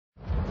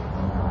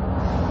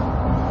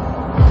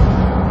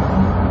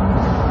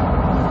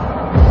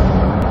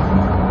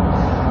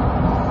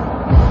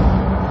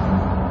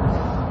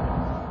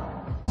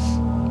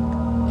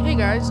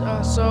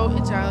So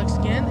it's Alex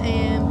again,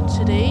 and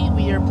today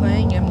we are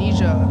playing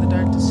Amnesia, The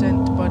Dark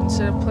Descent, but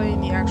instead of playing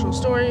the actual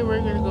story,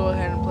 we're going to go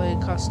ahead and play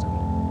custom.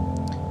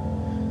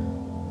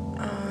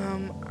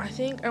 I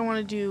think I want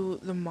to do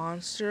the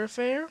monster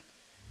affair.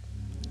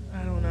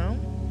 I don't know.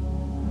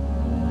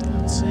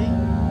 Let's see.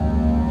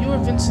 You are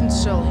Vincent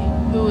Sully,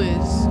 who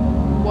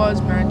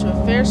was married to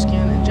a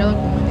fair-skinned, angelic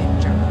woman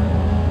named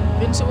Jennifer.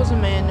 Vincent was a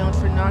man known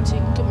for not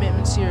taking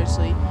commitment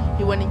seriously.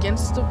 He went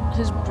against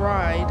his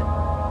bride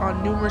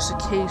on numerous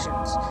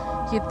occasions.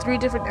 He had 3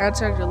 different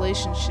outside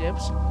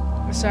relationships,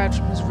 aside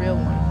from his real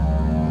one.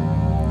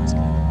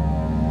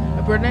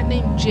 A brunette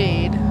named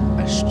Jade,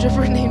 a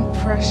stripper named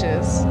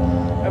Precious,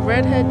 a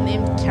redhead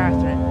named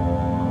Catherine.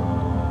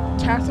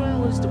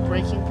 Catherine was the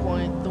breaking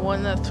point, the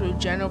one that threw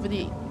Jen over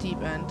the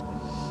deep end.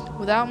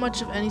 Without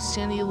much of any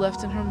sanity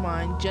left in her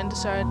mind, Jen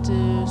said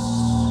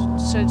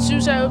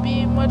suicide would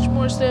be a much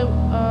more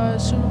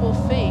suitable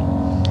fate.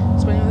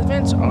 Spending with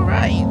Vince.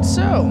 Alright,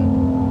 so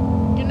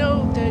you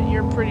know that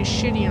you're pretty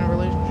shitty in a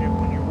relationship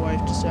when your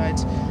wife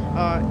decides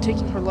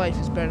taking her life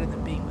is better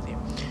than being with you.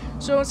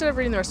 So instead of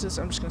reading the rest of this,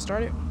 I'm just going to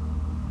start it.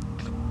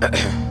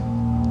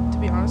 To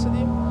be honest with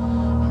you,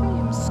 I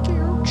am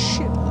scared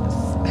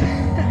shitless.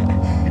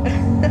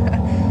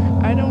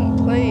 I don't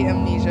play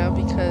Amnesia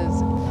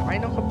because I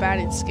know how bad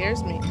it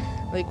scares me.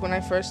 Like when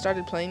I first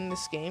started playing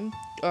this game,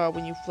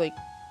 when you play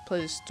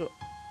the story.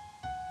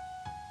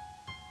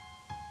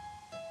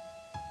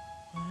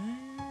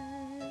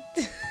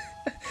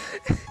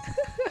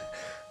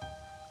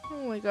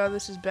 Oh my god,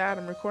 this is bad.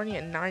 I'm recording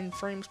at 9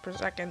 frames per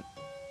second.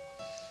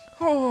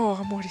 Oh,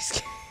 I'm already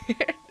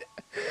scared.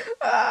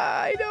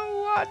 I don't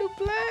want to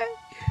play.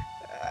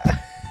 I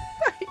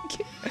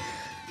can't.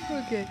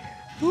 Okay.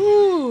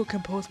 Ooh,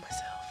 compose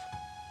myself.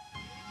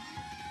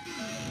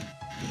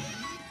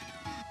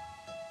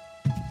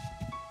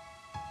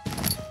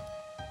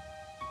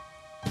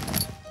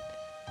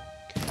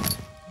 Okay,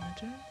 my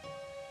turn.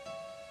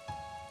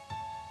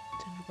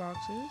 Tinder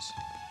boxes.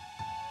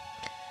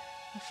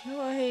 I feel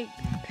like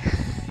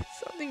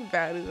something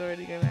bad is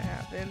already gonna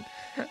happen.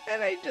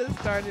 And I just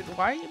started.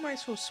 Why am I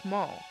so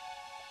small?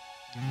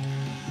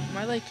 Am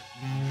I like...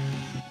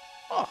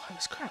 Oh, I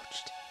was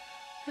crouched.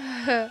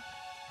 I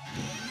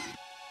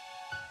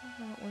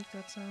don't like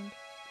that sound.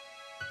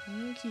 I'm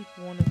gonna keep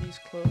one of these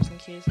closed in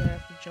case I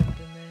have to jump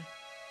in there.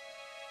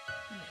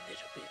 A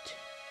little bit.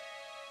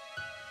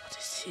 What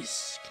is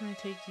this? Can I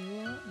take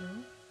you out? No?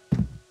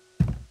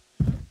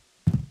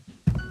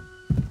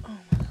 Oh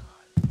my god.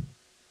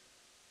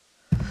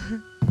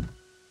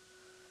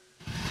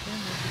 Then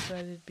I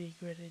decided it'd be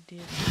a great idea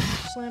to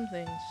slam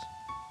things.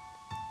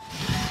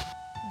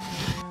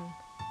 Oh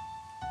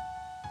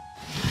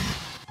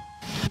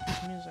I like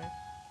this music.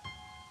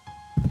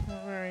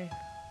 Not very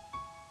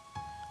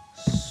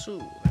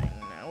soothing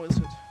now, is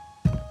it?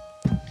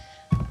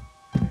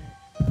 Alright.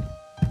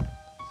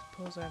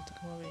 Suppose I have to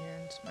come over here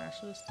and smash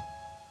this.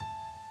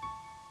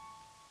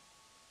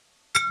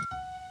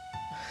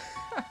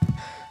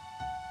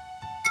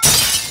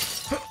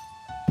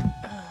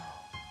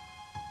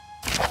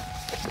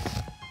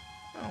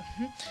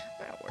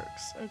 That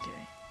works.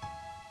 Okay.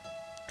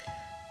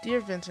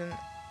 Dear Vincent,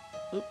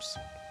 oops.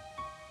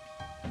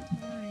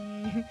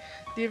 Sorry.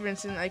 Dear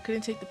Vincent, I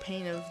couldn't take the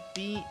pain of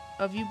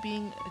you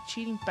being a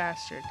cheating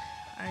bastard.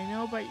 I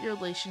know about your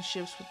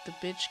relationships with the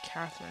bitch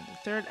Catherine.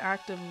 The 3rd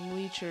act of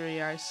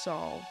lechery I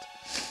solved.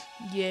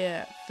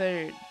 Yeah,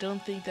 3rd.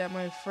 Don't think that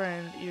my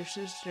friend, your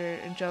sister,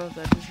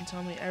 Angelica, doesn't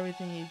tell me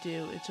everything you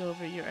do. It's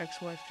over your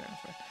ex-wife,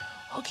 Jennifer.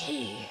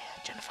 Okay,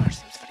 Jennifer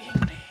seems very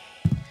angry.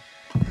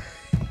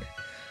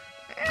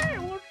 It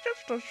was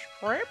just a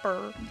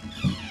stripper.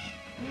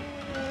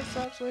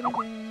 Stop sweating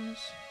things.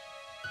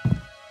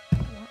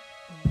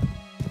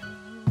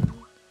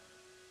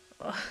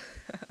 What?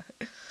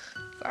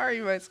 Sorry,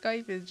 my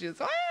Skype is just.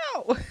 Wow!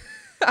 Oh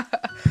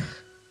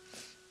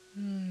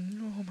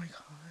my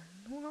god.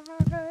 Why?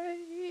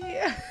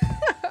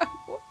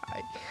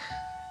 Why?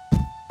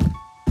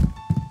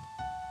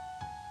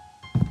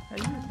 How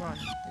do you run?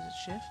 Is it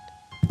shift?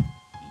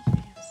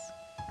 Yes.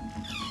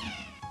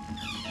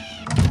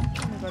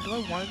 Oh my god, do I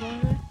want to go in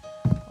there?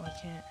 Oh, I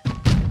can't.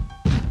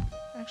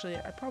 Actually,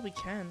 I probably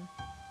can.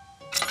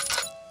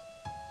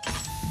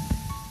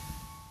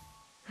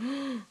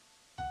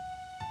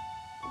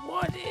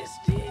 What is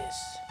this?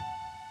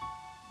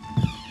 I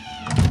don't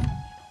want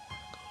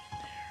to go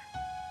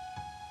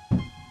in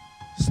there.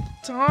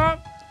 Stop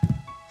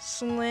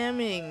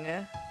slamming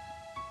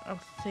of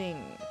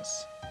things.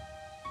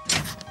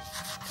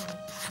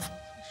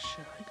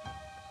 Should I go?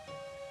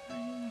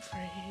 I'm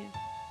afraid.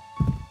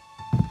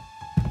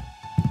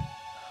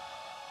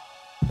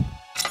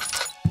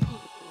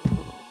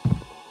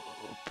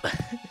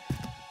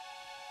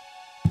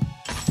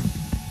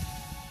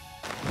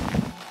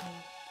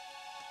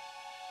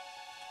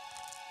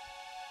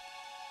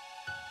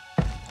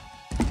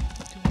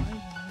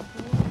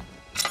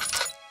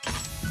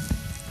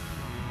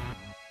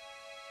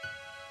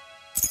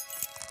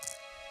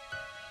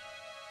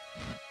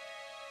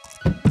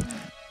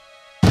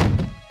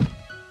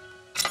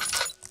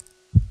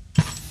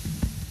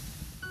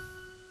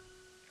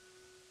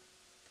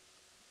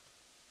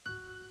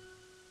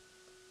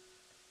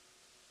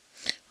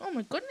 Oh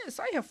my goodness,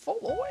 I have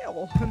full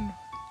oil.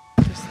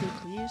 Crystal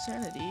clear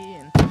sanity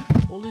and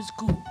all is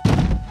good.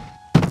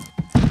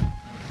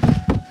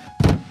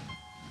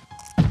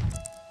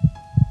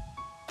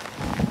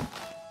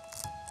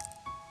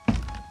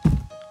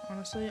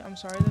 Honestly, I'm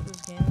sorry that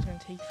this game is going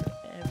to take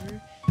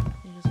forever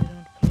because I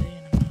don't play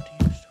and I'm not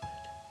used to it.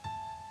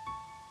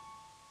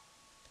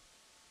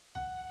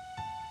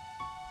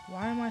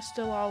 Why am I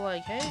still all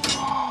like, hey,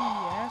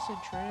 acid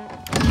trip?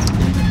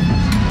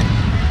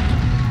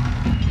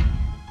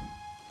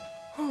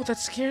 Oh, that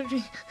scared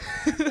me.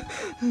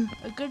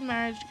 A good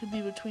marriage could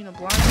be between a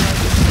blind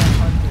husband and a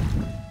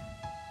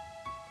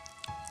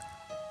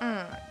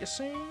husband. You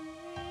see?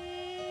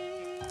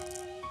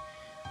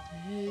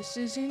 This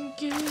isn't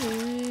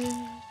good.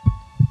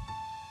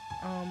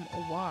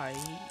 Why?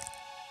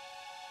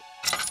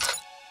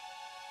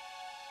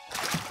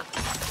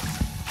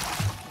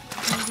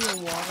 It's gonna be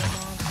a water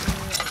monster.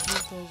 I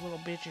hate those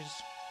little bitches.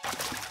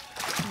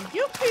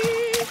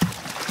 Yuppie!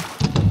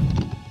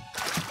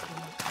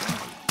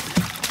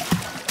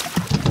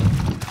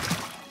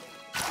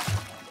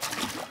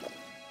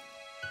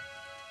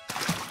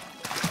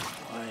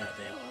 Why are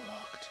they all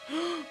locked?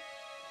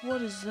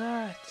 What is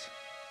that?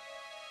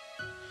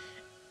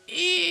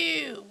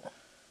 Ew!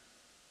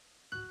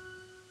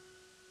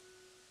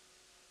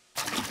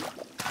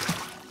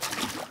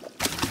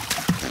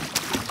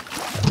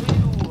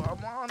 Ew, a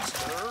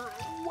monster!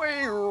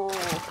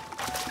 Werewolf!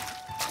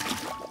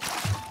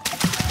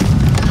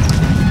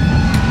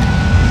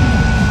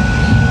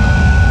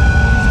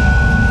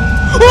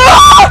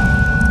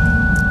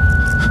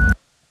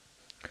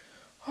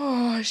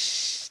 Oh,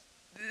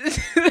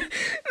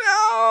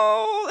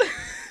 no!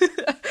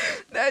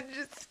 That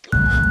just...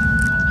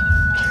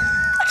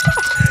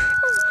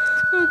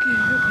 Okay.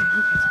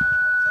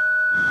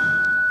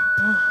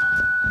 Oh,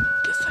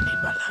 guess I need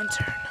my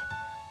lantern.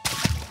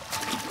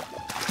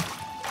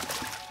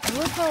 I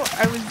love how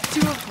I was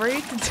too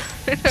afraid to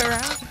turn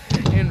around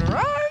and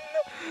run.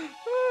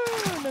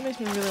 Oh, that makes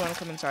me really want to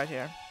come inside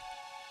here.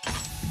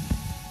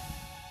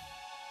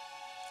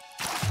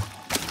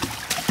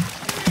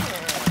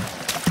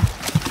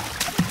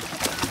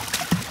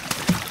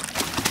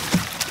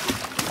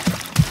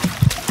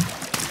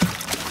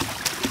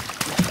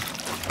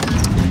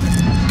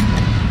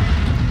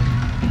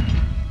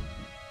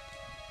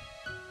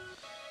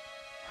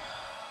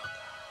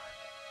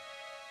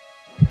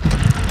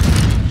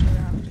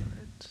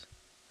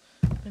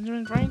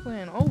 Benjamin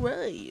Franklin,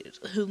 alright.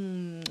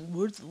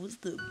 Words of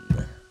wisdom.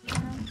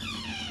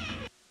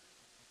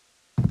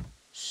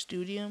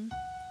 Studium.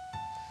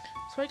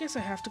 So I guess I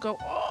have to go.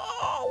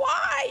 Oh,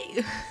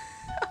 why?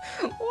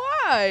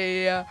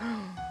 Why?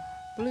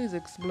 Please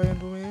explain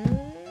to me.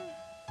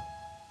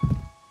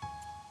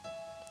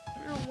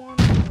 I don't want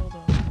to go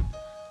though.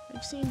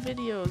 I've seen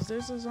videos.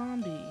 There's a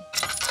zombie.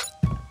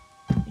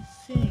 I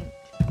think.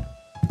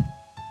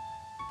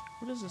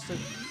 What is this? Like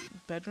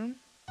bedroom?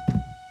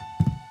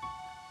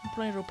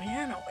 Play the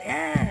piano,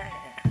 yeah!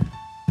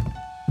 Can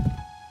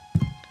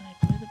I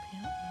play the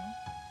piano?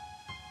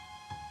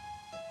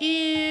 No.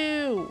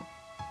 Ew!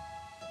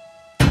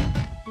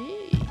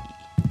 Hey!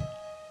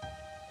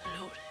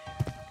 Hello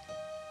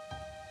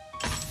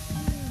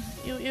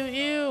there.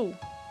 Ew!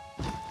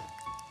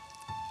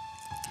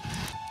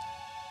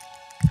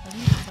 How do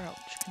you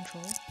crouch?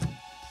 Control?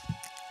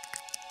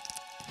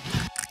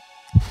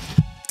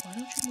 Why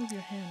don't you move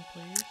your hand,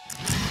 please?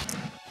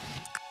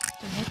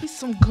 There might be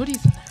some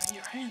goodies in there.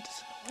 Your hand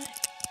is in the way.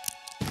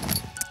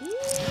 Ooh,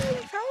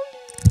 I found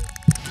it!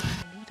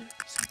 I knew there'd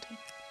be something.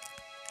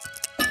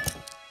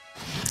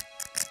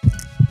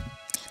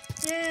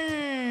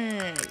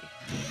 Yay!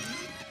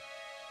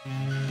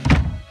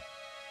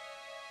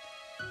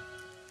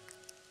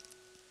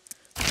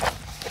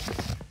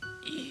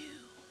 Ew.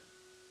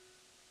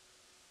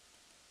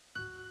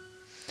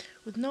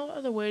 With no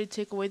other way to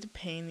take away the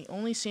pain, the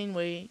only sane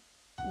way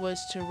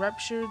was to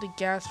rupture the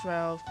gas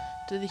valve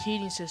to the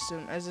heating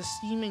system. As the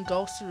steam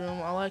engulfs the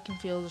room, all I can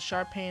feel is a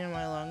sharp pain in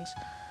my lungs.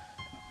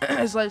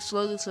 As life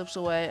slowly slips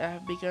away, I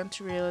have begun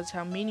to realize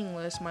how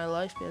meaningless my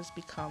life has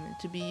become.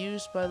 To be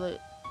used by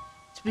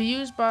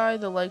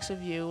the likes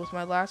of you, with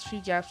my last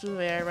few gasps of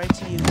air, right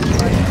to you.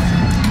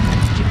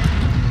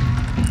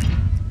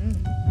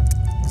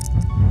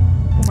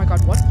 Oh my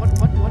God! What?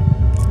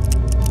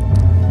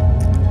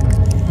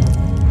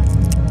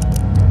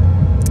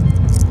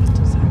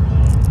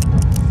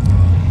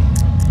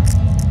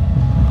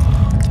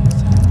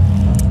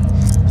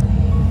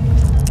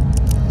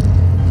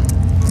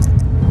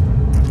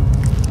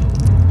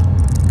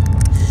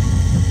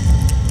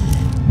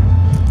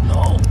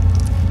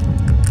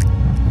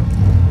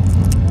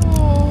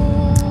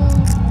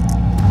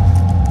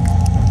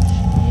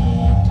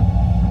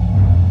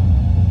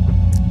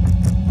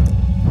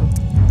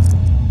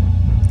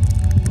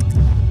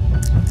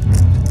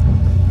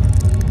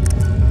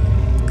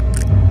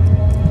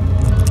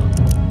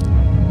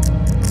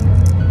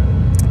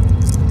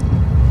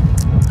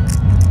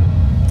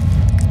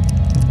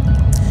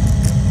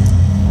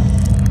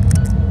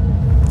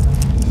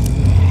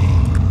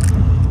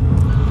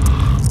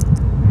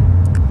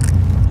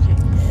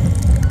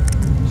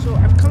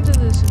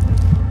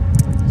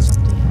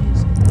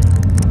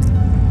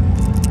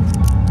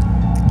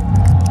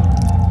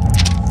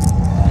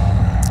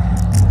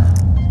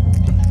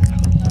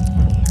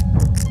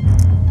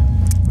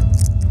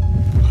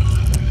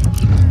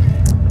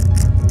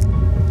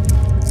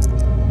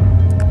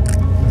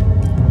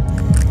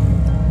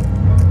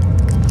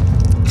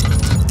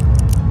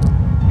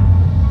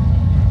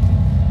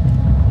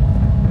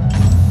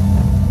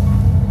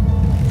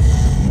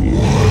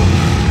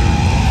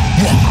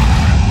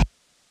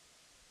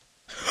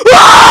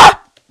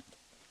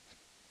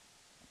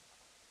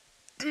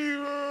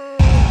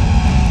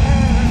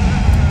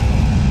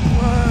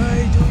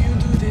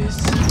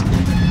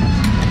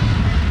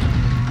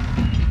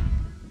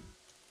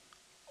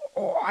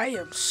 I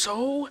am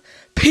so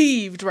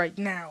peeved right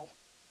now.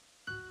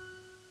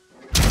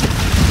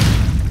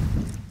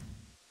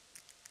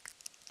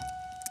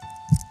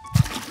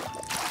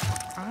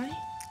 I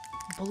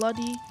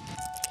bloody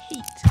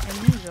hate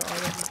Amnesia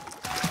already.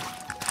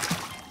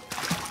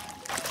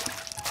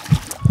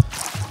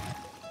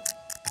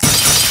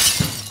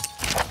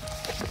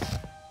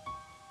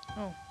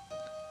 Oh,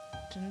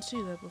 didn't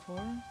see that before.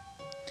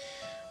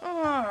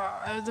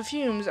 The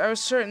fumes. I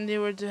was certain they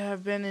were to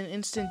have been an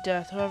instant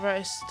death. However,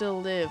 I still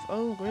live.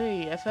 Oh,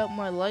 great. I felt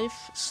my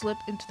life slip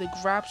into the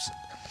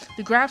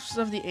grasps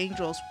of the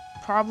angels.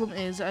 Problem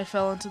is, I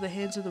fell into the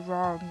hands of the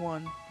wrong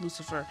one,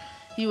 Lucifer.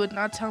 He would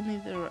not tell me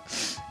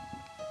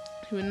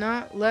He would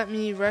not let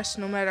me rest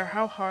no matter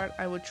how hard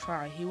I would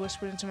try. He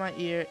whispered into my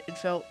ear. It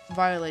felt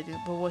violating,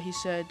 but what he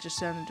said just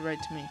sounded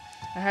right to me.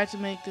 I had to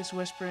make this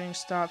whispering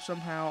stop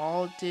somehow.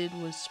 All it did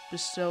was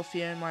bestow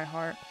fear in my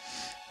heart.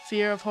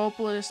 Fear of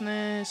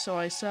hopelessness, so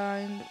I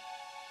signed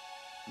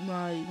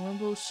my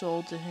limbo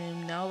soul to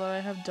him. Now that I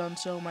have done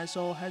so, my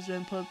soul has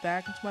been put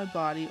back into my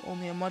body,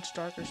 only a much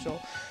darker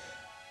soul.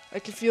 I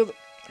can feel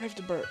I have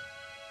to burp.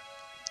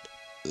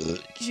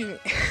 Excuse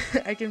me.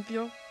 I can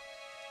feel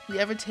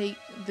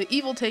the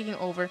evil taking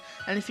over,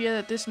 and I fear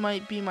that this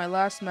might be my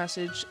last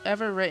message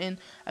ever written.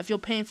 I feel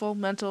painful,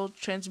 mental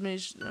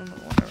transmission,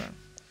 whatever.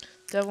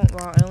 Devil,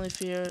 well, I only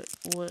fear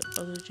what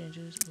other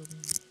changes will be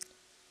made.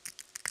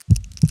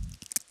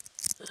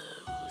 Who's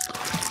going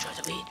to try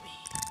to lead me?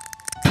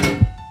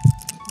 There's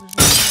nothing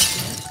like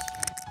this.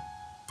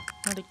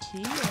 Not a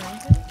key or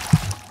anything?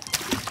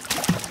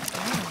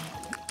 Oh.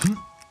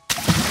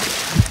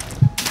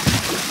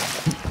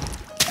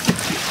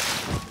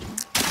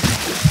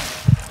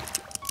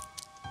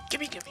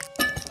 Gimme.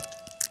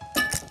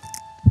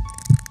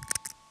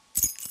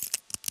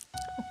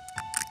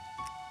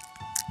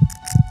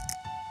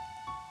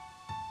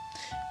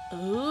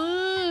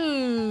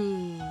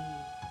 Ooh.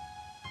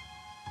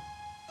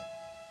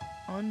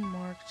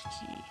 Unmarked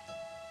key.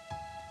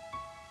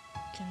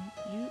 Can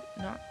you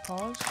not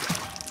pause?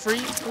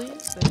 Freeze,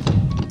 please? Thank you.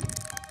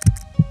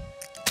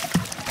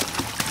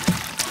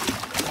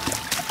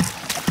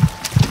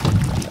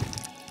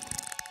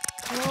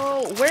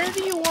 Oh, where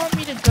do you want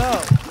me to go?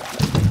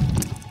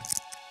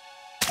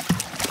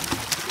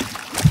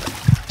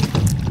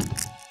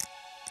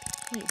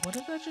 Wait, what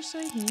did that just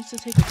say? He needs to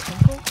take a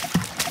tinkle?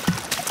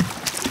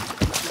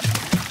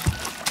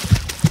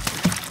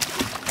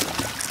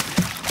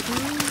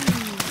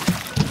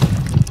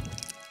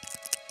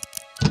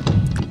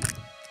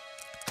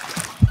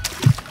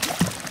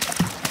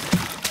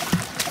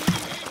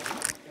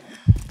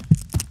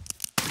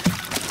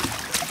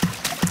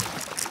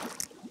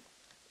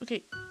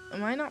 Okay,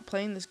 am I not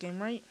playing this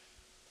game right?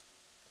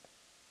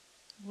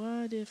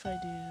 What if I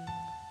do?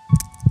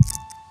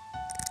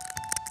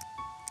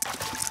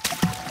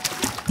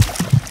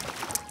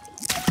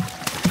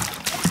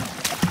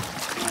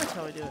 That's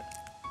how I do it.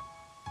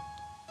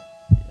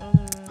 The other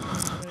one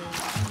is right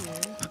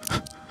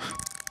here.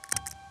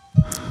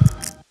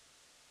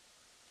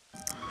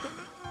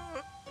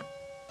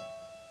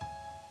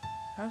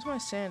 How's my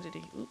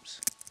sanity?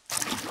 Oops.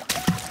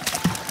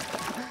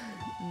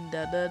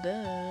 Da da da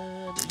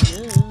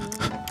yeah.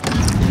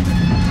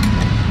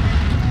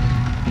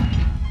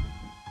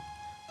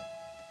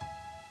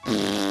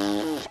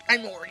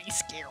 I'm already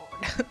scared.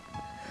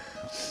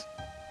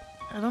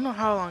 I don't know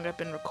how long I've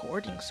been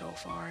recording so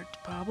far. It's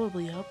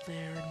probably up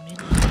there in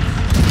minutes.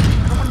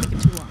 I don't want to make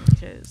it too long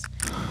because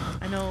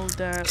I know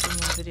that when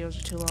my videos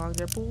are too long,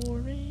 they're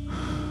boring.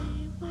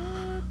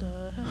 What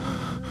the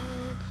hell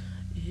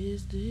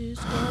is this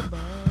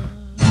about?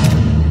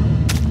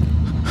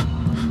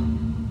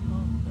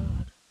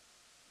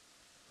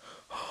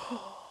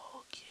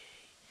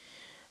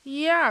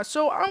 Yeah,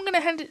 so I'm gonna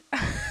end it.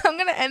 I'm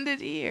gonna end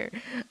it here.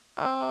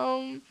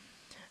 Are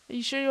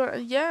you sure you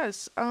want?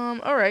 Yes.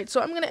 All right.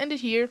 So I'm gonna end it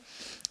here.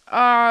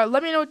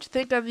 Let me know what you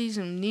think of these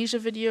Amnesia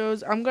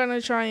videos. I'm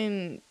gonna try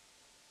and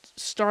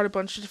start a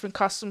bunch of different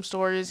custom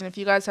stories, and if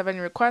you guys have any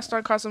requests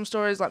on custom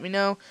stories, let me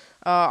know.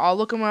 I'll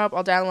look them up.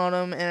 I'll download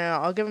them, and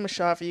I'll give them a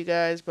shot for you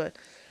guys. But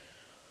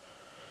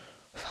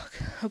fuck.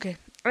 Okay.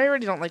 I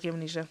already don't like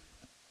Amnesia.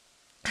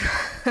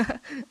 All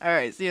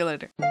right. See you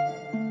later.